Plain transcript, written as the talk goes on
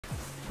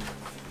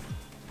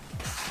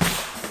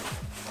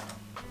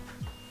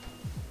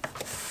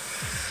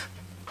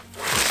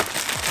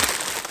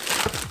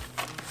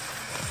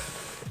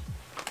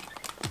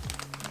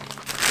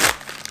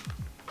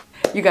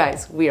You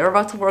guys, we are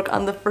about to work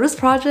on the first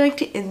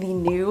project in the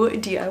new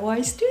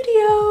DIY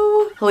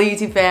studio. Hello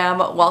YouTube fam,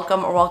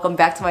 welcome or welcome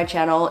back to my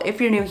channel.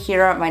 If you're new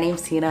here, my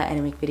name's Tina and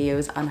I make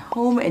videos on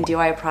home and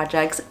DIY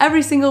projects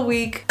every single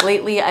week.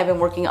 Lately, I've been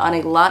working on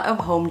a lot of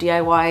home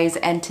DIYs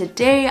and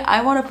today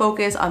I want to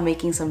focus on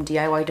making some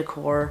DIY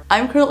decor.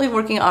 I'm currently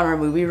working on our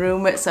movie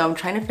room, so I'm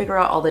trying to figure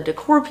out all the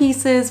decor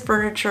pieces,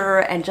 furniture,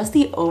 and just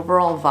the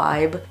overall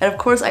vibe. And of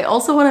course, I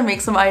also want to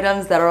make some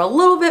items that are a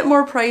little bit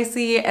more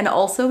pricey and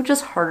also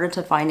just harder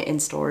to find in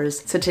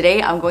stores. So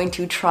today I'm going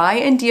to try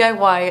and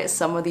DIY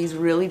some of these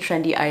really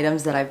trendy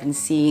items that I've been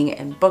seeing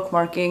and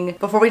bookmarking.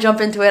 Before we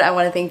jump into it, I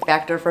want to thank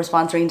Factor for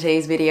sponsoring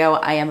today's video.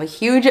 I am a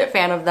huge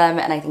fan of them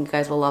and I think you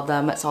guys will love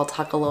them, so I'll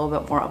talk a little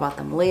bit more about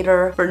them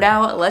later. For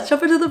now, let's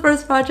jump into the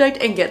first project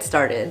and get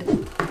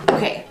started.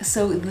 Okay,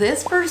 so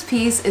this first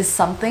piece is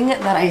something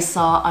that I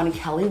saw on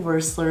Kelly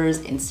Wersler's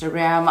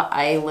Instagram.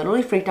 I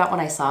literally freaked out when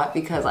I saw it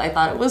because I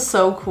thought it was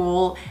so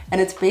cool, and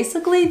it's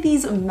basically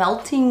these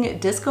melting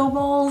disco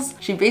balls.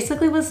 She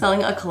basically was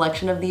selling a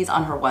collection of these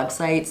on her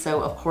website,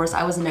 so of course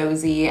I was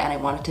nosy and I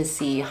wanted to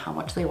see how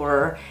much they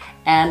were,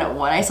 and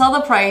when I saw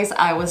the price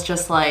I was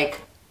just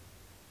like,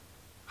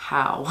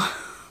 how?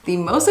 The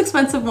most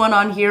expensive one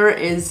on here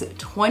is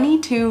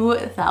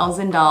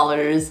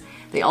 $22,000.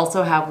 They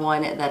also have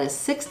one that is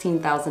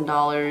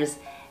 $16,000,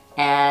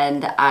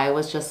 and I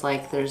was just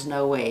like, there's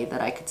no way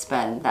that I could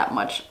spend that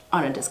much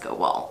on a disco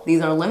ball.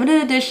 These are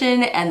limited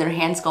edition and they're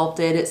hand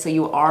sculpted, so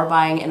you are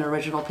buying an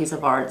original piece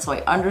of art, so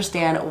I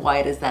understand why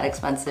it is that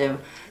expensive.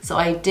 So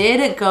I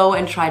did go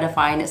and try to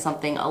find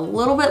something a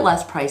little bit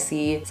less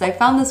pricey. So I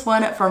found this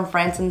one from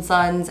France &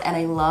 Sons and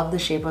I love the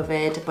shape of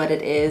it, but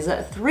it is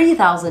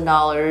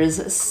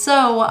 $3,000.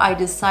 So I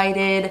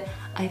decided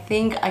I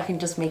think I can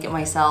just make it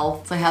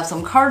myself. So I have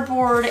some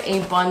cardboard, a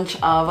bunch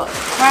of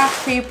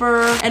craft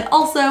paper, and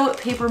also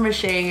paper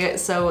mache.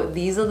 So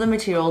these are the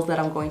materials that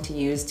I'm going to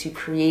use to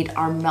create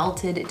our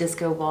melted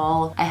disco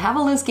ball. I have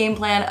a loose game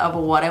plan of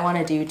what I want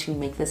to do to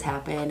make this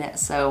happen.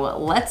 So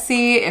let's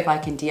see if I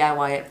can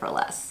DIY it for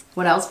less.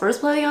 When I was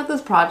first planning out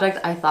this project,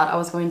 I thought I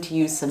was going to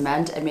use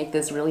cement and make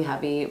this really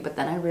heavy, but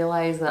then I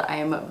realized that I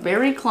am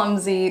very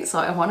clumsy, so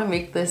I want to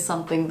make this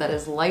something that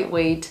is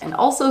lightweight and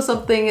also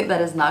something that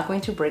is not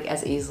going to break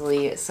as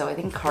easily. So I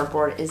think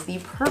cardboard is the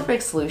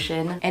perfect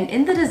solution. And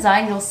in the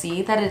design, you'll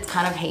see that it's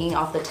kind of hanging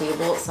off the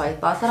table, so I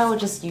thought that I would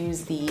just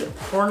use the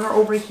corner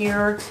over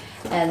here,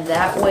 and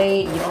that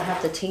way you don't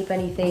have to tape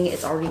anything,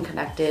 it's already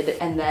connected.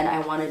 And then I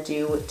want to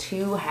do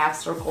 2 half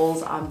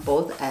circles on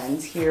both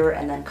ends here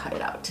and then cut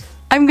it out.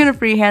 I'm gonna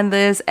freehand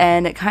this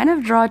and kind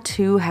of draw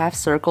 2 half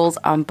circles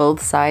on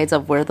both sides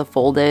of where the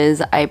fold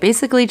is. I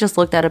basically just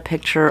looked at a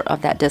picture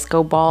of that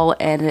disco ball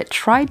and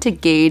tried to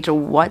gauge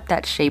what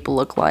that shape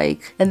looked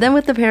like. And then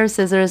with a pair of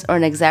scissors or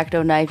an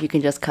X-Acto knife, you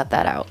can just cut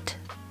that out.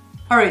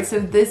 Alright, so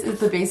this is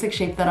the basic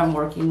shape that I'm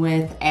working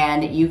with,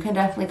 and you can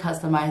definitely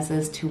customize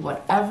this to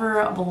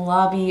whatever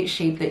blobby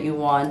shape that you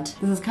want.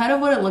 This is kind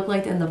of what it looked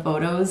like in the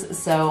photos,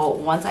 so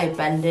once I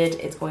bend it,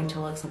 it's going to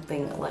look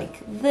something like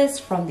this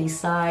from the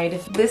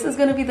side. This is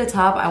going to be the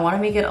top. I want to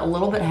make it a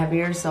little bit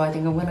heavier, so I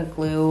think I'm going to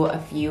glue a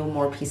few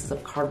more pieces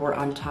of cardboard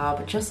on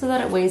top just so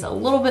that it weighs a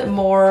little bit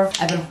more.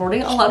 I've been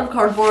hoarding a lot of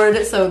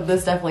cardboard, so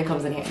this definitely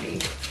comes in handy.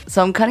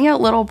 So I'm cutting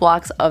out little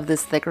blocks of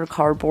this thicker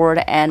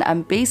cardboard, and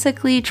I'm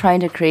basically trying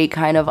to create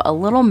kind of a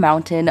little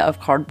mountain of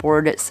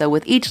cardboard. So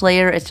with each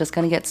layer, it's just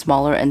gonna get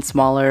smaller and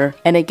smaller.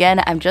 And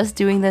again, I'm just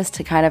doing this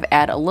to kind of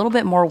add a little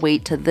bit more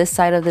weight to this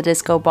side of the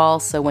disco ball,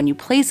 so when you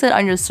place it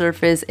on your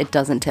surface, it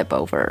doesn't tip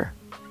over.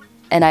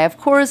 And I, of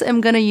course, am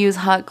gonna use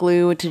hot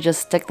glue to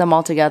just stick them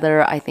all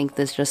together. I think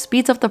this just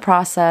speeds up the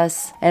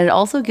process, and it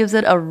also gives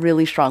it a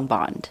really strong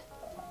bond.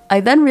 I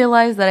then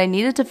realized that I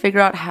needed to figure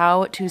out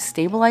how to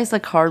stabilize the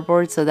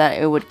cardboard so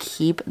that it would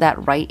keep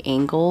that right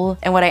angle.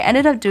 And what I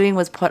ended up doing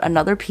was put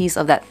another piece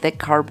of that thick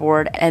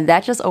cardboard, and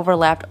that just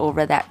overlapped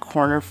over that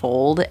corner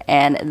fold.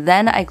 And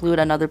then I glued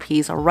another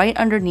piece right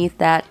underneath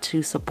that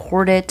to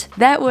support it.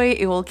 That way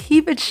it will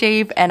keep its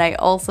shape, and I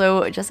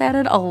also just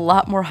added a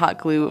lot more hot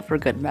glue for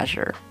good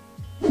measure.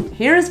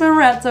 Here's where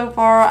we're at so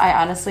far. I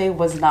honestly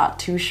was not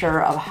too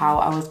sure of how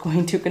I was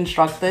going to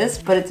construct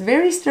this, but it's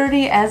very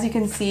sturdy. As you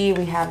can see,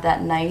 we have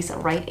that nice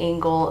right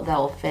angle that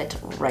will fit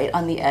right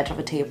on the edge of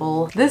a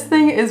table. This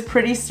thing is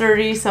pretty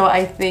sturdy, so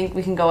I think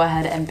we can go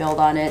ahead and build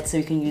on it. So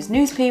you can use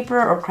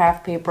newspaper or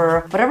craft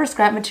paper, whatever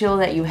scrap material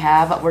that you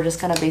have. We're just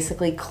gonna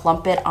basically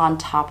clump it on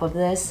top of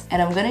this. And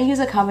I'm gonna use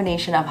a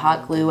combination of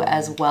hot glue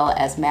as well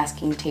as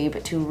masking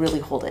tape to really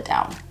hold it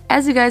down.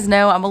 As you guys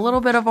know, I'm a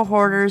little bit of a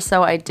hoarder,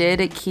 so I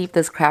did keep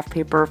this craft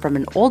paper from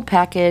an old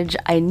package.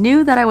 I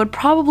knew that I would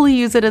probably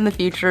use it in the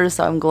future,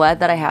 so I'm glad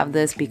that I have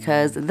this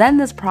because then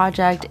this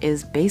project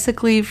is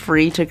basically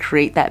free to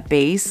create that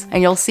base.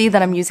 And you'll see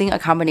that I'm using a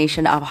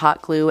combination of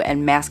hot glue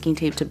and masking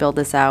tape to build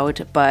this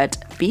out,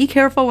 but be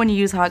careful when you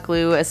use hot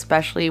glue,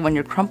 especially when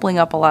you're crumpling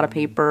up a lot of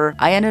paper.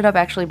 I ended up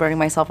actually burning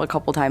myself a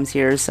couple times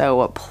here,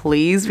 so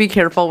please be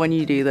careful when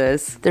you do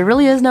this. There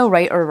really is no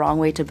right or wrong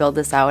way to build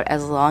this out.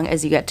 As long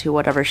as you get to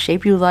whatever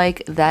shape you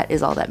like, that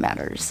is all that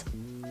matters.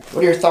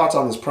 What are your thoughts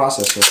on this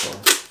process so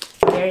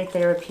far? Very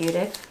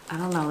therapeutic. I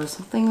don't know, there's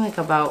something like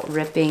about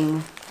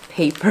ripping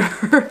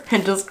paper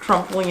and just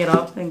crumpling it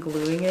up and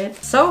gluing it.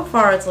 So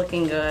far it's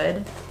looking good.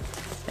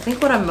 I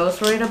think what I'm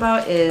most worried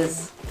about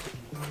is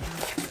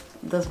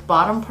this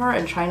bottom part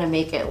and trying to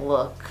make it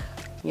look,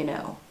 you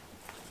know,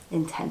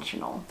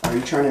 intentional. Are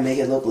you trying to make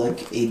it look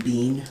like a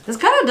bean? This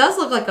kind of does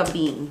look like a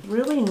bean.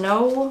 Really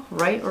no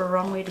right or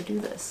wrong way to do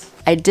this.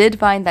 I did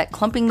find that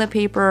clumping the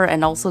paper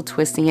and also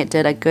twisting it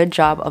did a good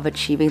job of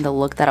achieving the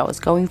look that I was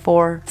going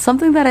for.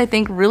 Something that I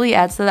think really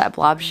adds to that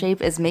blob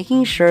shape is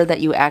making sure that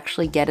you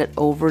actually get it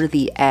over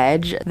the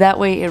edge. That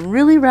way it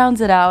really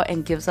rounds it out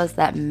and gives us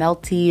that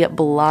melty,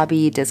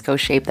 blobby disco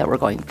shape that we're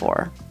going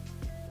for.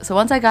 So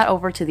once I got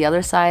over to the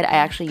other side, I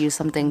actually used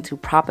something to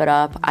prop it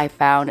up. I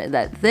found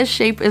that this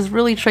shape is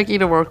really tricky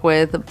to work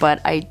with,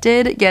 but I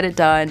did get it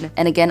done.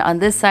 And again, on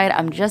this side,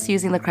 I'm just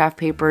using the craft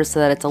paper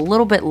so that it's a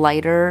little bit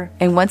lighter.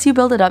 And once you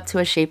build it up to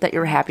a shape that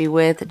you're happy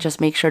with,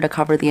 just make sure to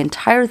cover the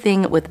entire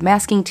thing with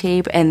masking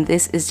tape, and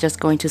this is just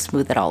going to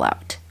smooth it all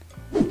out.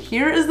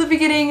 Here is the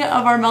beginning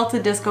of our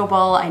melted disco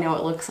ball. I know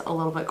it looks a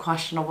little bit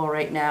questionable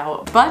right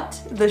now,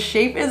 but the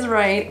shape is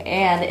right,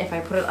 and if I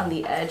put it on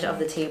the edge of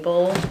the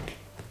table,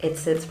 it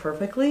sits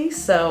perfectly,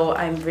 so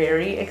I'm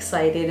very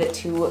excited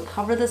to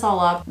cover this all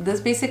up.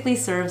 This basically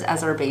serves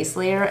as our base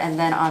layer, and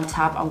then on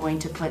top I'm going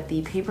to put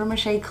the paper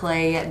mache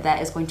clay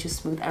that is going to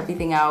smooth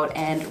everything out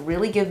and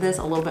really give this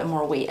a little bit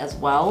more weight as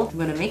well. I'm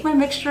gonna make my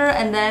mixture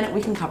and then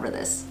we can cover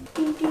this.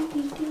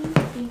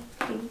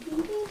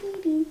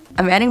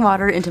 I'm adding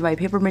water into my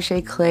paper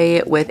mache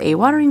clay with a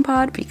watering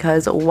pot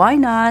because why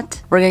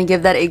not? We're gonna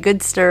give that a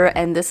good stir,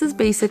 and this is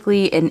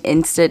basically an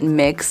instant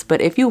mix, but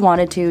if you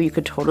wanted to, you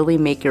could totally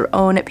make your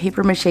own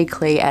paper mache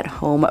clay at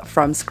home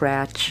from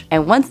scratch.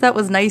 And once that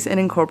was nice and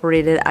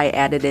incorporated, I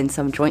added in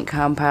some joint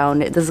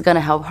compound. This is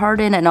gonna help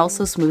harden and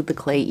also smooth the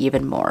clay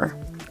even more.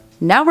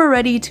 Now we're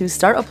ready to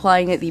start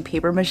applying the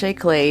paper mache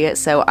clay,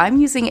 so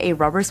I'm using a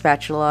rubber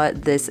spatula.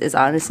 This is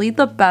honestly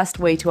the best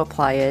way to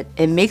apply it.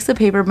 It makes the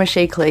paper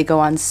mache clay go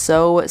on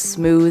so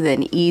smooth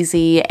and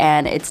easy,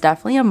 and it's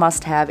definitely a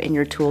must-have in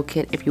your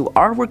toolkit if you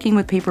are working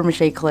with paper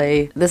mache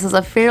clay. This is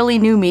a fairly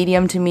new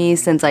medium to me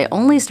since I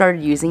only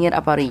started using it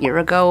about a year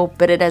ago,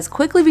 but it has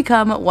quickly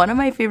become one of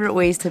my favorite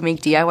ways to make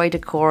DIY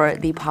decor.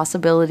 The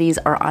possibilities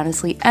are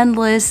honestly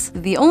endless.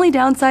 The only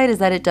downside is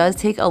that it does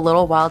take a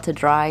little while to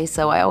dry,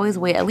 so I always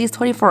wait at least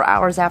 24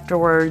 hours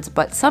afterwards,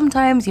 but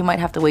sometimes you might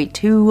have to wait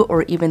 2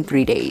 or even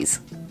 3 days.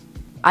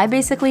 I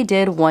basically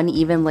did one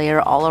even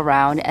layer all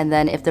around, and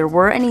then if there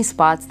were any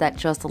spots that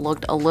just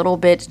looked a little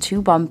bit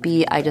too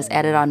bumpy, I just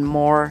added on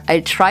more.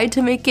 I tried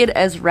to make it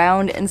as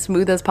round and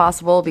smooth as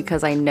possible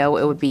because I know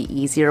it would be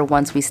easier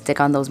once we stick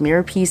on those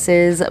mirror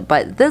pieces,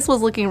 but this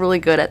was looking really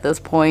good at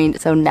this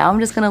point, so now I'm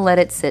just gonna let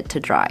it sit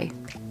to dry.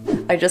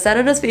 I just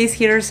added a space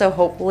heater, so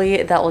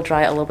hopefully that will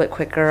dry a little bit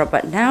quicker,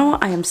 but now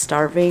I am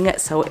starving,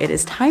 so it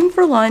is time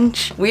for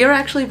lunch. We are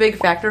actually big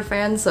Factor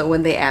fans, so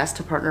when they asked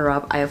to partner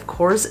up, I of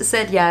course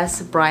said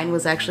yes. Brian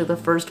was actually the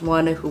first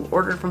one who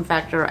ordered from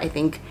Factor, I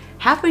think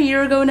half a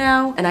year ago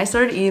now, and I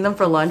started eating them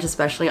for lunch,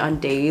 especially on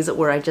days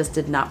where I just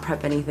did not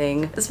prep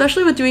anything.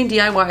 Especially with doing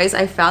DIYs,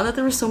 I found that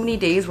there were so many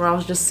days where I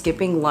was just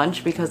skipping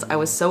lunch because I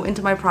was so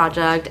into my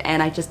project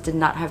and I just did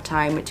not have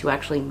time to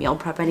actually meal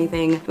prep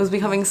anything. It was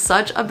becoming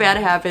such a bad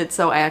habit,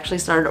 so I actually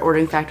started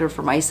ordering Factor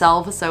for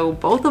myself, so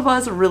both of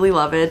us really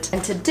love it.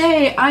 And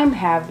today I'm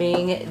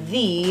having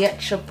the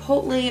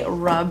Chipotle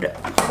rubbed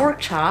pork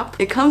chop.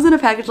 It comes in a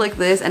package like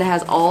this and it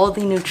has all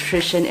the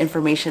nutrition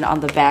information on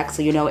the back,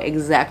 so you know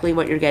exactly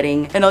what you're getting.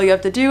 And all you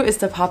have to do is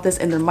to pop this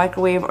in the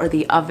microwave or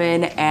the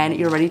oven and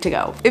you're ready to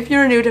go. If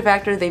you're new to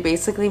Factor, they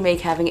basically make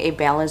having a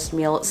balanced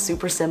meal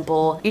super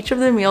simple. Each of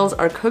their meals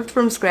are cooked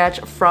from scratch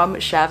from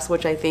chefs,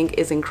 which I think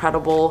is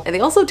incredible. And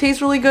they also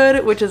taste really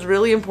good, which is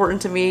really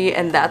important to me,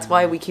 and that's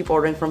why we keep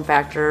ordering from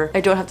Factor.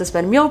 I don't have to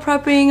spend meal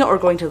prepping or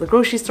going to the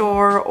grocery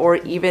store or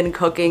even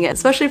cooking,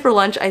 especially for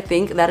lunch. I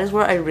think that is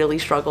where I really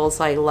struggle,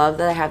 so I love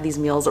that I have these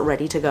meals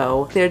ready to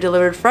go. They're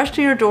delivered fresh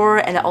to your door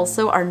and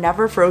also are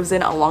never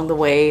frozen along the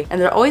way,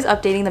 and they're always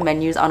updating the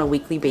menus on a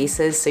weekly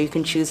basis, so you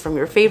can choose from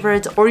your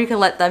favorites or you can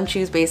let them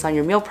choose based on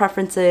your meal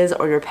preferences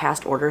or your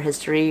past order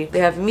history. They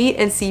have meat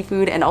and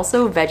seafood and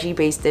also veggie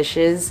based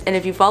dishes, and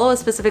if you follow a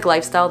specific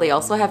lifestyle, they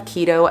also have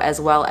keto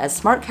as well as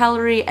smart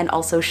calorie and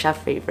also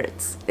chef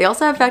favorites. They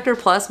also have Factor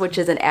Plus, which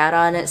is an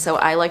add-on, so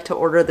I like to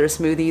order their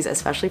smoothies,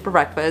 especially for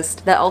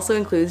breakfast. That also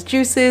includes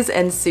juices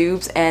and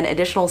soups and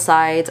additional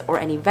sides or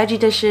any veggie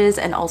dishes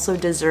and also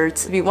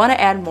desserts. If you want to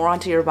add more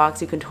onto your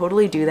box, you can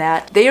totally do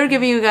that. They are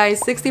giving you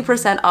guys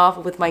 60% off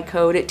with my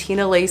code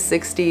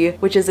TinaLay60,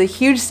 which is a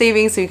huge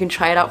savings, so you can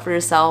try it out for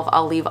yourself.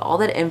 I'll leave all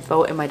that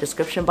info in my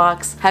description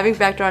box. Having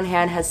Factor on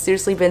hand has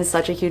seriously been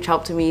such a huge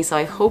help to me, so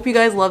I hope you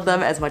guys love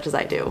them as much as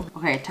I do.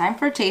 Okay, time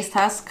for a taste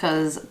test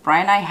because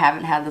Brian and I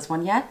haven't had this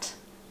one yet,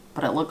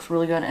 but it looks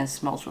really good and it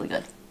smells really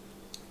good.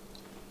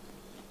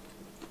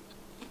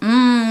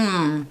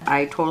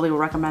 I totally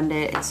recommend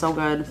it. It's so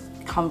good.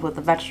 It comes with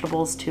the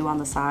vegetables too on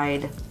the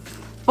side.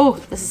 Oh,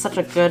 this is such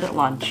a good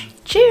lunch.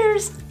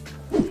 Cheers!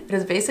 It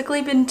has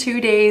basically been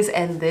 2 days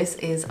and this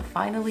is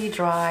finally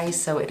dry,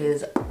 so it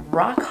is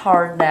rock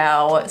hard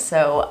now.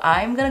 So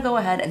I'm gonna go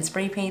ahead and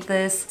spray paint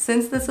this.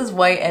 Since this is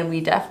white and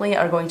we definitely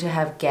are going to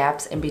have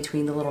gaps in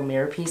between the little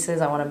mirror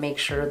pieces, I wanna make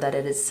sure that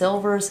it is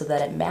silver so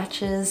that it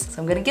matches.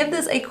 So I'm gonna give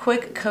this a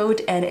quick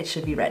coat and it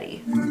should be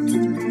ready.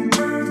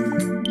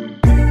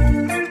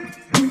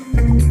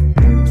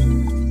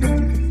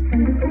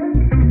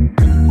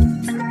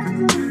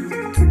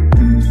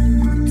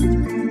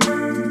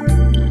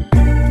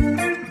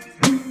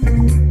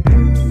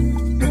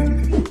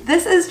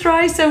 This is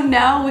dry, so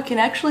now we can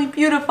actually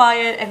beautify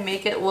it and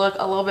make it look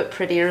a little bit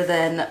prettier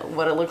than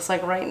what it looks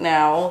like right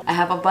now. I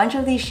have a bunch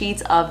of these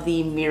sheets of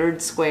the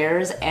mirrored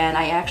squares, and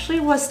I actually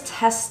was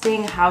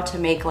testing how to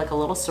make like a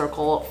little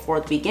circle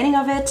for the beginning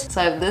of it. So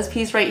I have this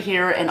piece right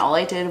here, and all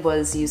I did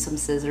was use some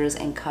scissors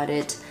and cut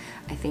it.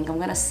 I think I'm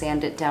gonna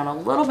sand it down a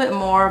little bit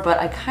more, but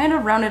I kind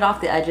of rounded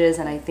off the edges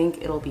and I think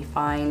it'll be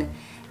fine.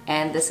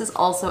 And this is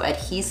also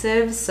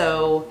adhesive,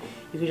 so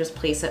you can just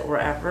place it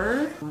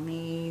wherever. Let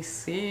me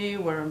see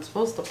where I'm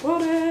supposed to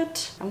put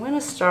it. I'm gonna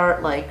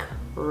start like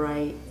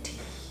right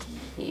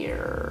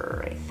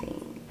here, I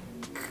think.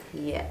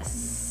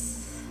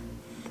 Yes,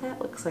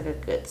 that looks like a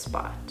good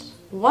spot.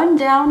 One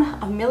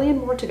down, a million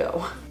more to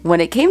go.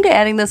 When it came to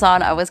adding this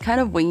on, I was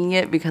kind of winging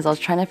it because I was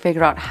trying to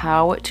figure out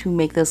how to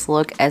make this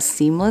look as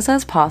seamless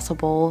as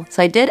possible.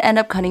 So I did end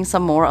up cutting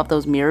some more of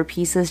those mirror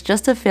pieces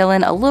just to fill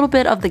in a little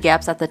bit of the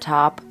gaps at the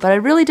top, but I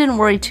really didn't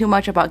worry too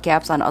much about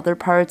gaps on other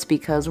parts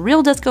because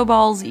real disco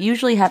balls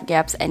usually have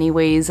gaps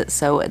anyways,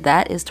 so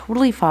that is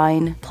totally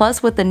fine.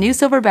 Plus, with the new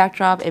silver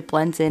backdrop, it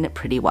blends in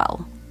pretty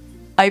well.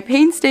 I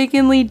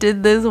painstakingly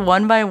did this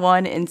one by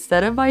one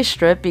instead of by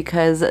strip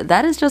because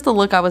that is just the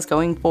look I was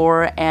going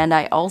for, and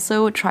I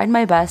also tried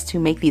my best to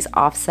make these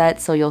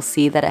offset so you'll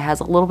see that it has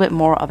a little bit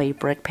more of a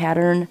brick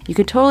pattern. You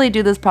could totally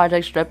do this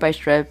project strip by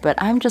strip, but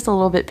I'm just a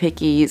little bit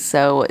picky,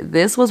 so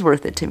this was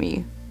worth it to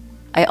me.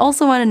 I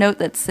also want to note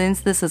that since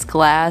this is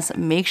glass,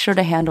 make sure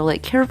to handle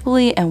it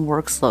carefully and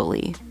work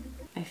slowly.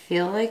 I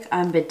feel like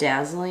I'm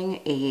bedazzling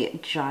a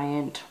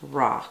giant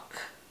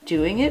rock.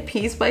 Doing it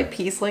piece by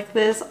piece like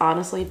this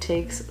honestly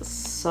takes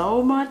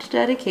so much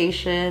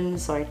dedication,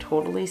 so I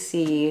totally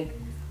see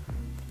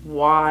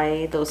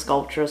why those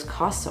sculptures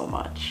cost so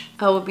much.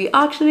 I will be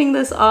auctioning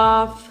this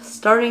off.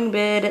 Starting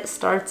bid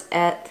starts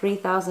at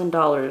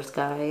 $3,000,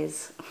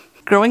 guys.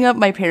 Growing up,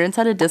 my parents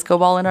had a disco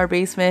ball in our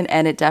basement,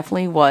 and it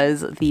definitely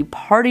was the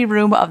party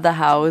room of the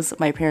house.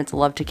 My parents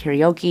loved to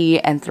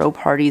karaoke and throw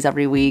parties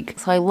every week,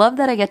 so I love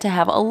that I get to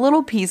have a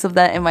little piece of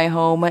that in my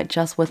home,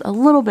 just with a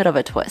little bit of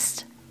a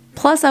twist.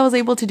 Plus, I was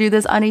able to do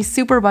this on a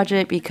super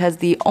budget because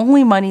the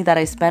only money that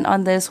I spent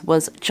on this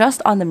was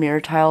just on the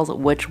mirror tiles,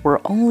 which were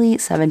only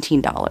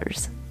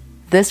 $17.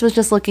 This was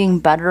just looking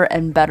better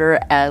and better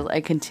as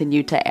I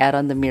continued to add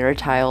on the mirror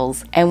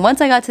tiles. And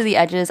once I got to the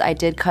edges, I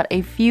did cut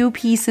a few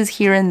pieces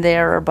here and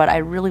there, but I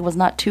really was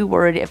not too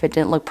worried if it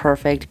didn't look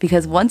perfect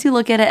because once you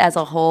look at it as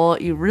a whole,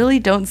 you really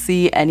don't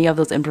see any of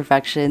those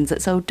imperfections,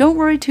 so don't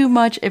worry too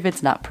much if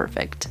it's not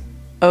perfect.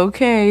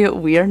 Okay,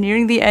 we are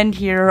nearing the end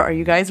here. Are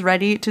you guys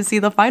ready to see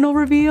the final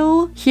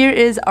reveal? Here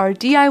is our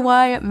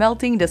DIY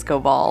melting disco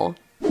ball.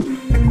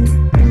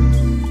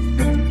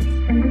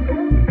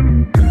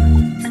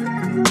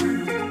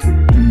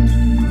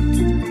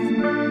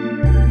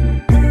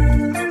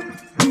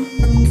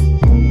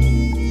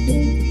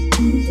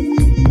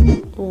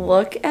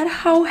 Look at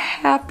how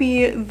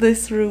happy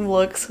this room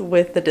looks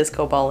with the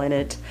disco ball in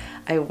it.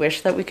 I wish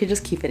that we could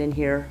just keep it in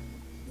here.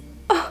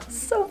 Oh,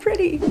 so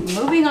pretty.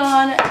 Moving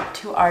on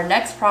to our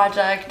next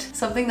project.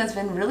 Something that's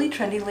been really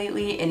trendy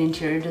lately in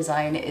interior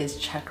design is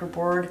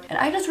checkerboard. And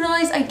I just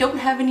realized I don't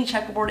have any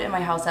checkerboard in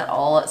my house at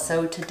all.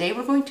 So today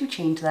we're going to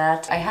change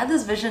that. I had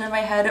this vision in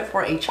my head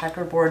for a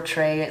checkerboard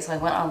tray, so I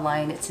went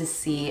online to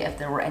see if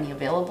there were any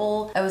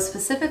available. I was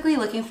specifically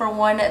looking for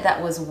one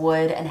that was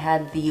wood and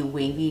had the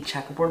wavy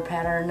checkerboard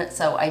pattern.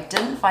 So I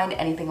didn't find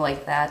anything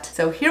like that.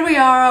 So here we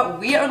are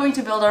going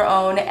to build our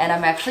own, and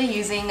I'm actually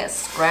using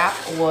scrap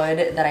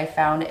wood that I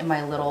found in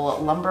my little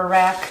lumber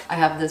rack. I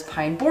have this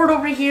pine board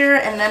over here,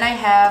 and then I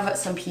have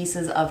some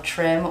pieces of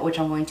trim which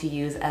I'm going to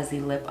use as the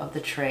lip of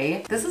the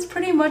tray. This is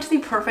pretty much the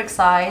perfect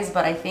size,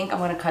 but I think I'm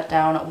going to cut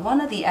down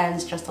one of the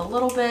ends just a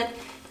little bit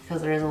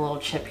because there is a little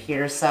chip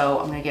here, so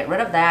I'm going to get rid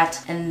of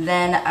that, and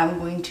then I'm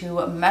going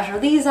to measure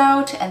these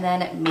out and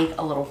then make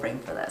a little frame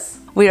for this.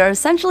 We are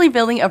essentially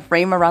building a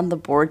frame around the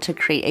board to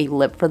create a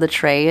lip for the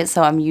tray,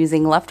 so I'm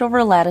using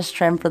leftover lattice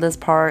trim for this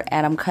part,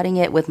 and I'm cutting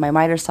it with my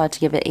miter saw to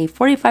give it a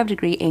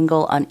 45-degree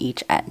angle on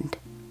each end.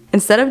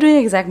 Instead of doing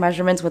exact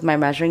measurements with my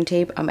measuring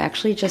tape, I'm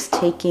actually just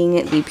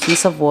taking the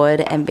piece of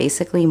wood and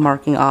basically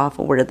marking off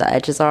where the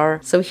edges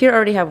are. So here I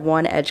already have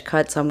one edge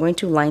cut, so I'm going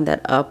to line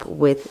that up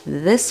with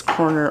this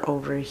corner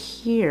over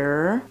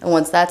here. And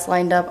once that's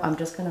lined up, I'm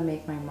just gonna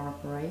make my mark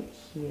right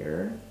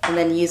here. And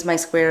then use my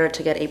square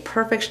to get a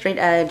perfect straight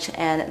edge,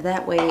 and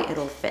that way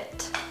it'll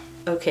fit.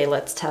 Okay,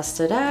 let's test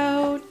it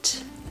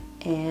out.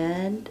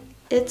 And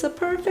it's a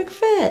perfect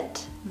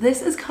fit.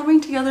 This is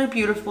coming together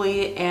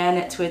beautifully,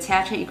 and to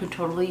attach it you can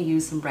totally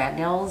use some brad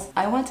nails.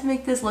 I want to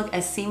make this look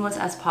as seamless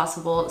as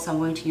possible, so I'm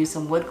going to use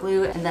some wood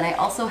glue, and then I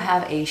also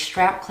have a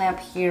strap clamp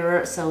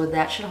here, so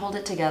that should hold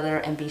it together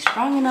and be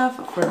strong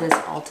enough for this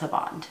all to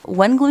bond.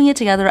 When gluing it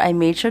together, I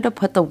made sure to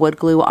put the wood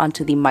glue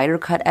onto the miter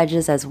cut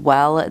edges as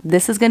well.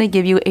 This is going to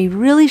give you a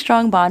really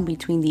strong bond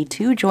between the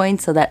two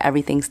joints so that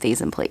everything stays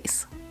in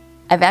place.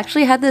 I've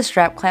actually had this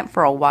strap clamp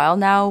for a while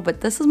now,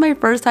 but this is my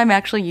first time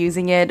actually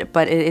using it,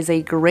 but it is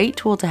a great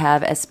tool to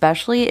have,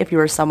 especially if you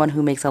are someone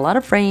who makes a lot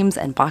of frames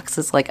and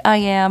boxes like I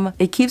am.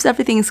 It keeps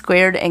everything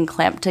squared and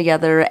clamped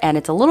together, and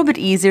it's a little bit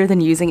easier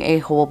than using a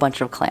whole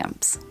bunch of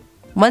clamps.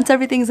 Once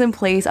everything's in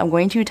place, I'm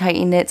going to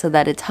tighten it so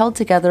that it's held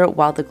together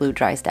while the glue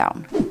dries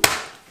down.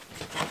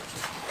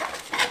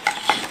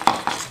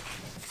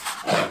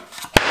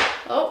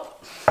 Oh,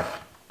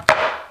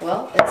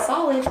 well, it's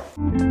solid.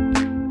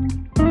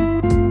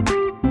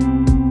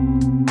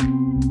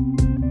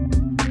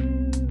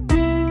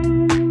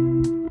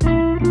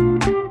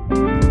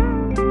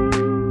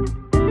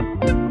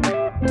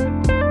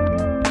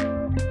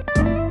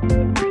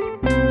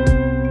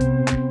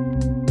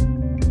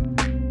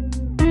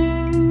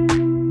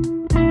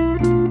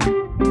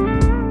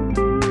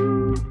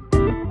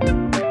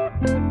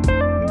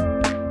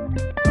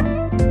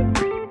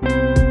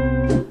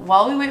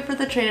 While we wait for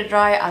the tray to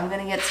dry, I'm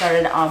gonna get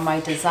started on my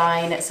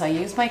design. So I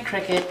use my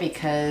Cricut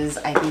because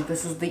I think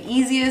this is the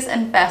easiest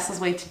and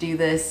fastest way to do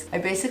this. I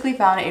basically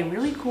found a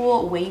really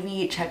cool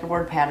wavy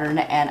checkerboard pattern,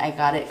 and I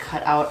got it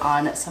cut out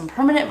on some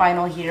permanent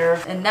vinyl here.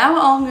 And now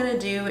all I'm gonna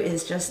do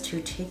is just to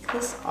take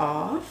this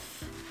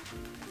off.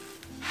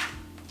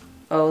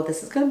 Oh,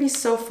 this is gonna be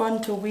so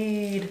fun to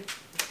weed.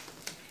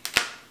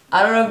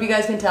 I don't know if you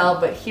guys can tell,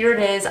 but here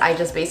it is. I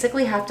just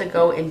basically have to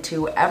go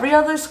into every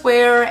other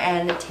square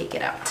and take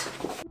it out.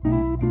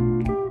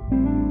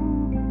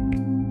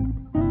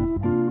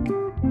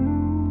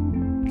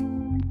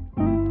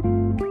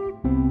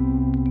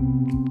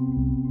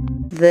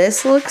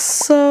 This looks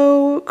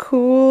so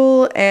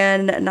cool,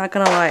 and not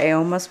gonna lie, I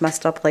almost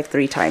messed up like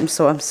 3 times,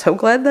 so I'm so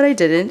glad that I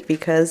didn't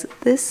because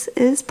this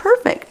is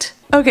perfect.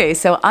 Okay,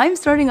 so I'm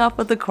starting off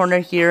with the corner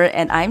here,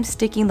 and I'm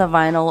sticking the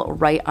vinyl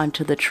right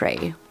onto the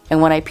tray.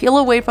 And when I peel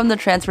away from the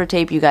transfer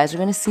tape, you guys are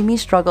going to see me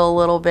struggle a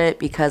little bit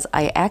because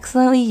I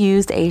accidentally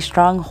used a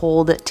strong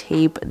hold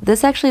tape.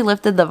 This actually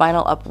lifted the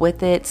vinyl up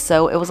with it,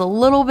 so it was a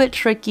little bit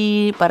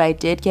tricky, but I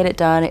did get it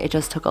done. It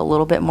just took a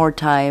little bit more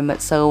time,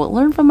 so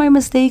learn from my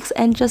mistakes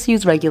and just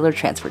use regular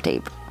transfer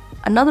tape.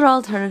 Another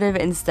alternative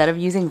instead of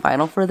using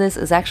vinyl for this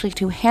is actually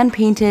to hand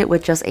paint it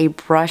with just a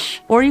brush,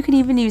 or you can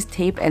even use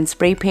tape and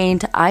spray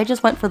paint. I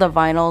just went for the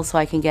vinyl so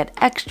I can get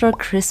extra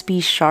crispy,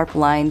 sharp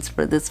lines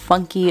for this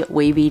funky,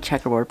 wavy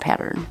checkerboard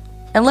pattern.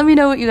 And let me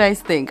know what you guys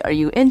think. Are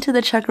you into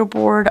the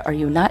checkerboard? Are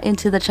you not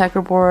into the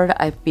checkerboard?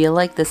 I feel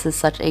like this is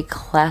such a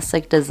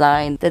classic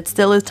design that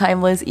still is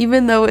timeless.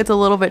 Even though it's a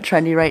little bit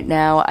trendy right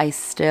now, I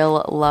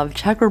still love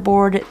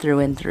checkerboard through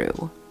and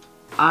through.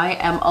 I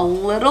am a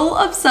little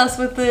obsessed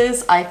with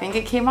this. I think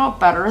it came out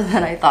better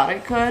than I thought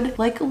it could.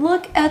 Like,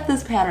 look at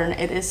this pattern.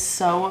 It is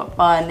so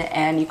fun,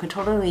 and you could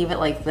totally leave it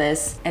like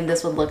this, and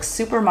this would look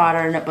super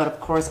modern, but of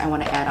course I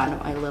want to add on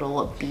my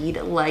little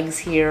bead legs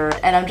here.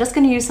 And I'm just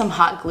going to use some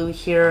hot glue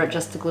here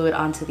just to glue it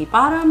onto the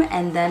bottom,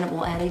 and then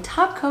we'll add a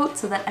top coat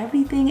so that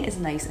everything is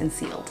nice and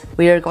sealed.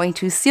 We are going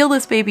to seal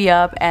this baby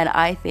up, and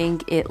I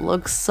think it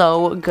looks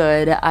so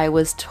good. I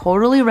was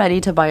totally ready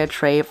to buy a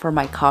tray for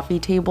my coffee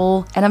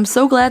table, and I'm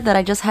so glad that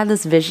I just had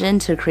this vision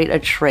to create a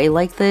tray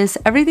like this.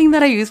 Everything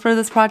that I used for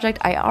this project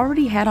I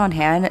already had on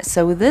hand,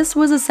 so this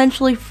was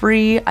essentially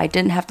free. I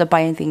didn't have to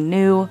buy anything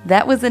new.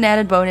 That was an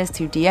added bonus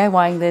to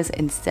DIYing this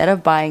instead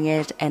of buying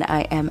it, and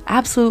I am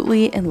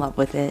absolutely in love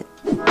with it.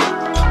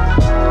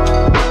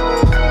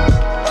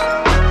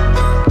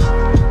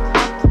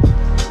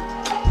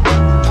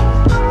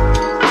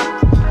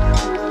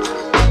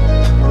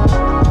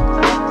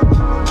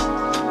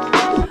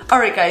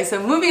 Alright guys,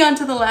 so moving on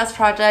to the last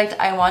project,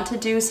 I want to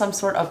do some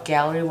sort of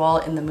gallery wall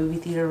in the movie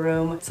theater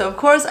room. So of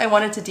course I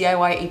wanted to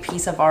DIY a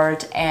piece of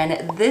art,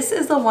 and this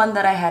is the one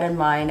that I had in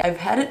mind. I've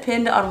had it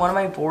pinned on one of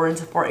my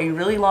boards for a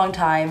really long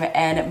time,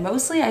 and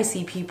mostly I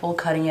see people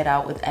cutting it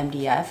out with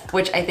MDF,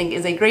 which I think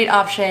is a great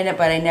option,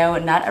 but I know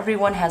not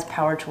everyone has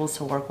power tools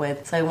to work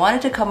with. So I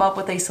wanted to come up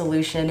with a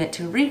solution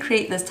to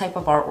recreate this type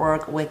of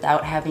artwork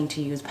without having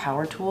to use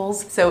power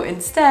tools. So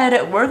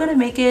instead, we're gonna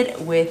make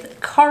it with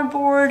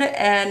cardboard,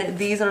 and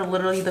these are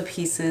literally the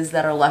pieces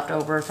that are left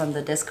over from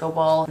the disco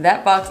ball.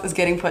 That box is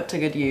getting put to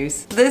good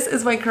use. This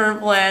is my current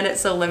plan,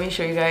 so let me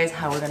show you guys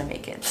how we're gonna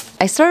make it.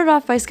 I started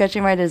off by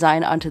sketching my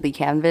design onto the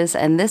canvas,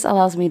 and this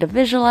allows me to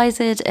visualize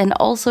it and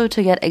also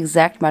to get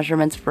exact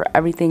measurements for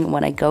everything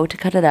when I go to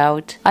cut it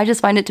out. I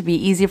just find it to be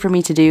easier for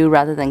me to do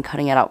rather than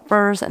cutting it out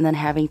first and then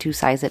having to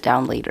size it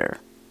down later.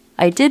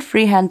 I did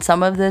freehand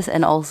some of this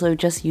and also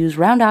just use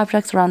round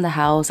objects around the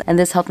house, and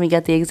this helped me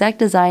get the exact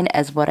design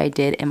as what I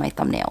did in my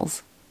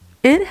thumbnails.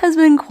 It has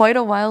been quite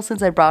a while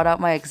since I brought out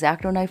my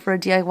X-Acto knife for a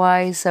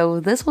DIY, so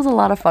this was a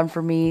lot of fun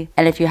for me.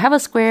 And if you have a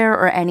square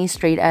or any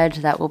straight edge,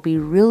 that will be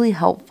really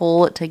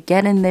helpful to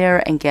get in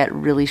there and get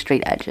really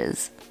straight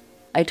edges.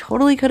 I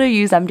totally could have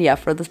used MDF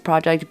for this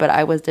project, but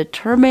I was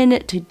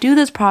determined to do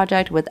this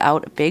project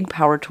without big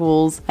power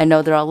tools. I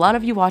know there are a lot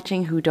of you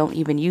watching who don't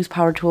even use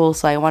power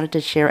tools, so I wanted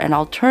to share an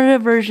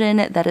alternative version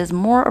that is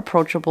more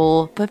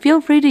approachable, but feel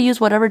free to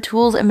use whatever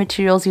tools and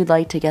materials you'd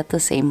like to get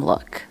the same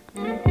look.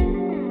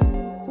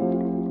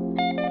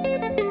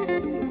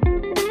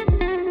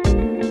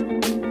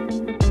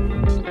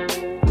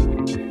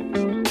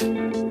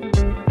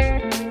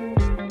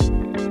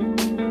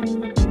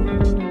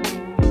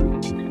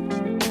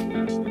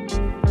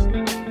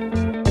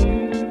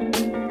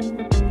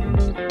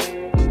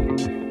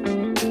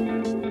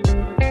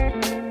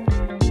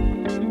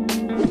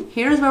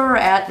 Here's where we're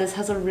at. This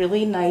has a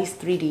really nice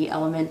 3D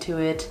element to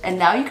it. And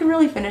now you can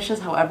really finish this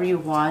however you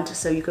want.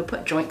 So you could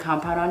put joint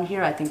compound on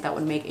here. I think that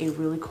would make a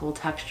really cool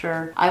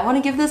texture. I want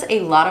to give this a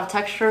lot of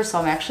texture, so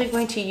I'm actually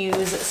going to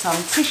use some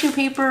tissue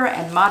paper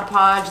and Mod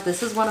Podge.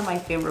 This is one of my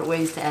favorite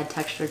ways to add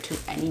texture to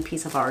any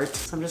piece of art.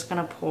 So I'm just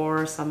gonna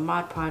pour some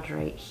Mod Podge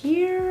right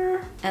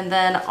here. And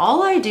then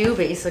all I do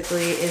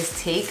basically is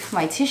take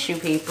my tissue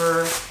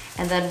paper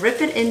and then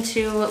rip it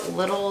into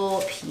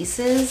little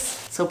pieces.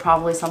 So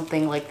probably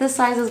something like this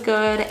size is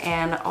good.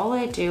 And all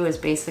I do is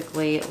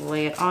basically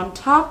lay it on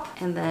top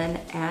and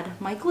then add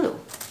my glue.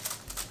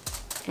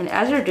 And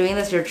as you're doing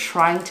this, you're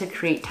trying to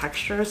create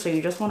texture. So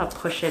you just want to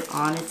push it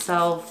on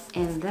itself.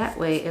 And that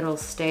way it'll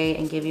stay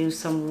and give you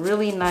some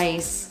really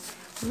nice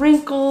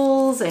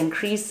wrinkles and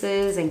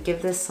creases and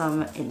give this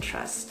some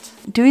interest.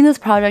 Doing this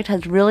project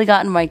has really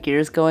gotten my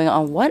gears going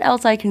on what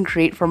else I can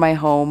create for my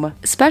home.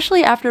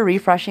 Especially after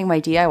refreshing my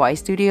DIY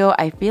studio,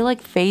 I feel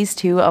like phase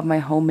 2 of my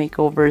home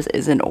makeovers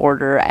is in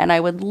order, and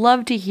I would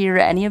love to hear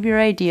any of your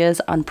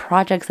ideas on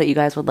projects that you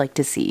guys would like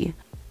to see.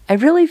 I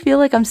really feel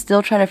like I'm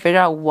still trying to figure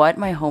out what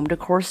my home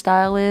decor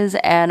style is,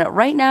 and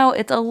right now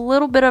it's a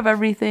little bit of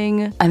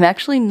everything. I'm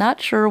actually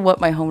not sure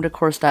what my home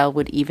decor style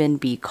would even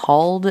be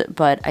called,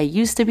 but I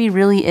used to be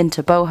really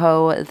into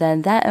boho,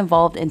 then that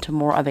evolved into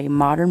more of a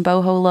modern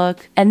boho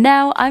look, and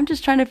now I'm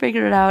just trying to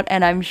figure it out,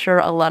 and I'm sure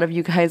a lot of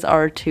you guys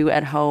are too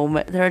at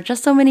home. There are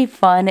just so many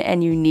fun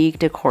and unique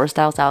decor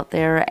styles out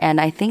there,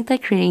 and I think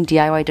that creating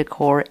DIY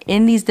decor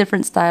in these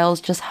different styles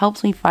just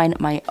helps me find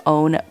my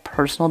own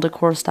personal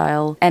decor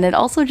style, and it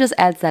also just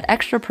adds that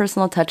extra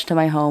personal touch to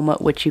my home,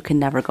 which you can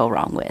never go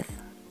wrong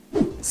with.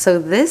 So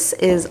this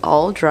is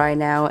all dry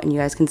now, and you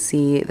guys can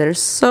see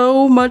there's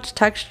so much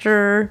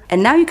texture.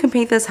 And now you can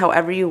paint this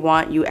however you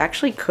want. You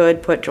actually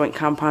could put joint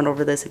compound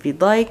over this if you'd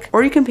like,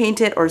 or you can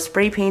paint it or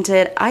spray paint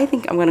it. I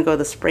think I'm gonna go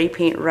the spray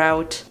paint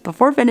route.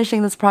 Before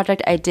finishing this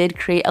project, I did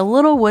create a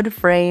little wood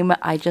frame.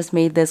 I just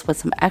made this with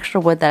some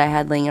extra wood that I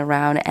had laying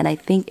around, and I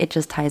think it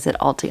just ties it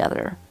all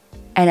together.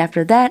 And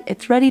after that,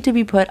 it's ready to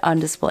be put on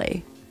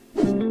display.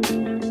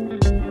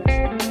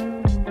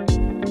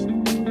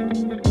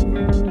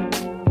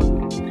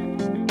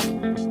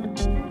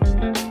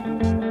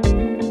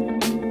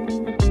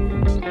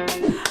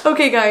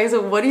 Okay guys,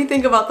 what do you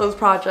think about those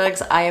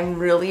projects? I am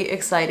really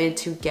excited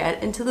to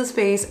get into the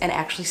space and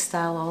actually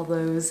style all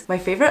those. My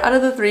favorite out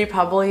of the 3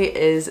 probably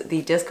is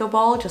the disco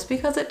ball, just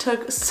because it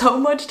took so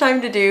much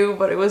time to do,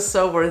 but it was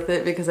so worth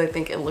it because I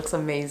think it looks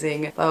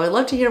amazing. But I would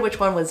love to hear which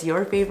one was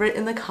your favorite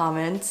in the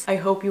comments. I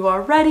hope you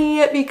are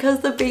ready because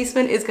the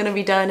basement is gonna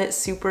be done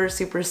super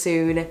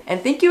soon.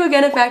 And thank you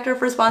again, Factor,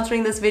 for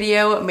sponsoring this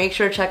video. Make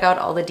sure to check out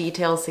all the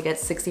details to get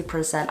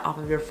 60% off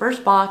of your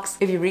first box.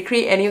 If you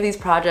recreate any of these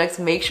projects,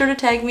 make sure to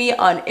tag me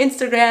on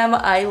Instagram.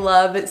 I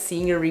love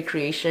seeing your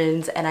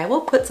recreations, and I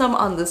will put some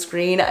on the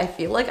screen. I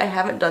feel like I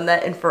haven't done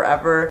that in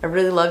forever. I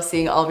really love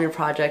seeing all of your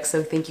projects,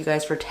 so thank you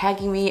guys for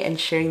tagging me and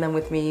sharing them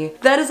with me.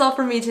 That is all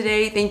from me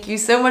today. Thank you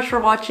so much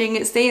for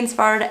watching. Stay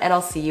inspired, and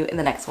I'll see you in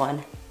the next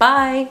one.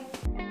 Bye!